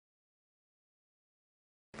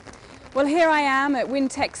Well, here I am at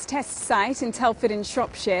Wintec's test site in Telford in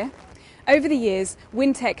Shropshire. Over the years,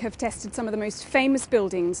 Wintec have tested some of the most famous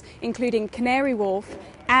buildings, including Canary Wharf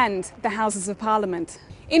and the Houses of Parliament.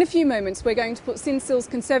 In a few moments, we're going to put CINSIL's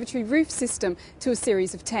conservatory roof system to a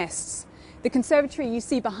series of tests. The conservatory you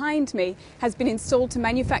see behind me has been installed to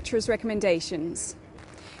manufacturers' recommendations.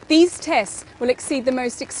 These tests will exceed the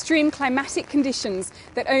most extreme climatic conditions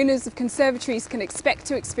that owners of conservatories can expect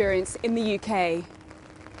to experience in the UK.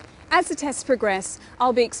 As the tests progress,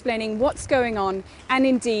 I'll be explaining what's going on and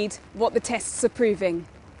indeed what the tests are proving.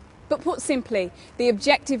 But put simply, the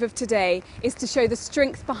objective of today is to show the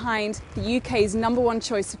strength behind the UK's #1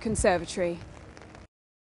 choice of conservatory.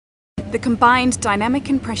 The combined dynamic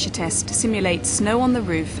and pressure test simulates snow on the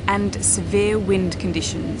roof and severe wind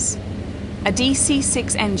conditions. A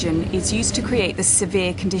DC-6 engine is used to create the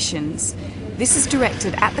severe conditions. This is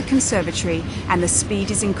directed at the conservatory and the speed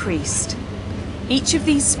is increased. Each of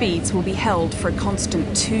these speeds will be held for a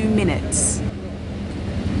constant 2 minutes.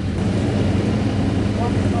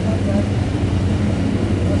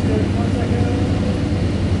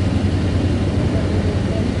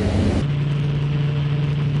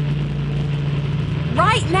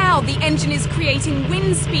 Right now, the engine is creating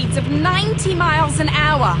wind speeds of 90 miles an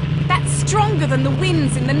hour. That's stronger than the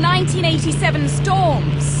winds in the 1987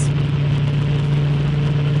 storms.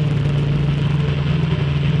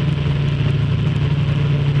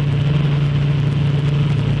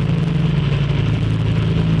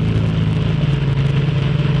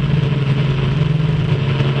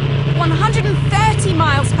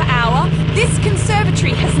 Miles per hour, this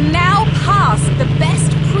conservatory has now passed the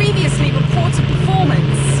best previously reported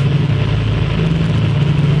performance.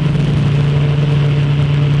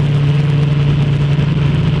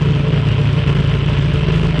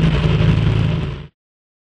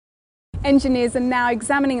 Engineers are now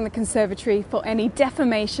examining the conservatory for any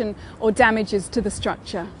deformation or damages to the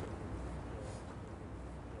structure.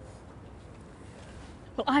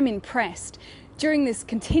 Well, I'm impressed. During this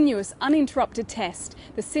continuous, uninterrupted test,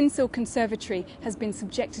 the CINSIL Conservatory has been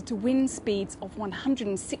subjected to wind speeds of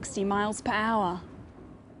 160 miles per hour.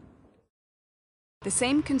 The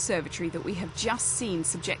same conservatory that we have just seen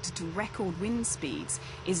subjected to record wind speeds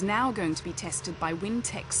is now going to be tested by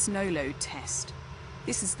Wintec's snow load test.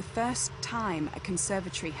 This is the first time a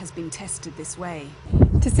conservatory has been tested this way.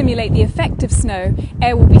 To simulate the effect of snow,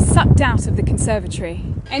 air will be sucked out of the conservatory.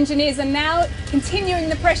 Engineers are now continuing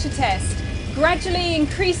the pressure test, gradually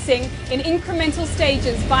increasing in incremental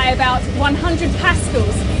stages by about 100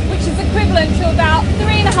 pascals, which is equivalent to about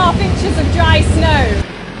 3.5 inches of dry snow.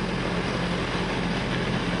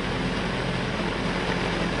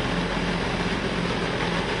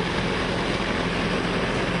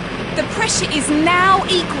 The pressure is now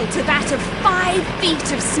equal to that of 5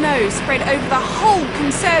 feet of snow spread over the whole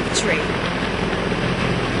conservatory.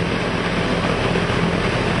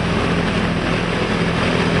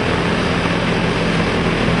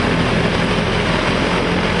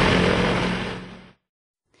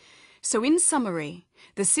 So in summary,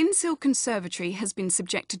 the CINSIL Conservatory has been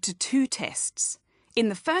subjected to 2 tests. In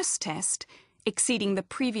the first test, exceeding the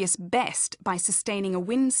previous best by sustaining a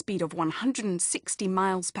wind speed of 160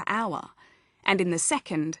 miles per hour, and in the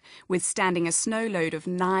second, withstanding a snow load of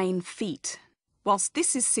 9 feet. Whilst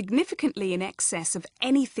this is significantly in excess of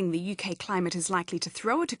anything the UK climate is likely to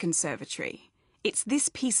throw at a conservatory, it's this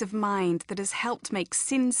peace of mind that has helped make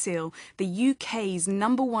CINSIL the UK's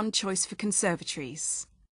 #1 choice for conservatories.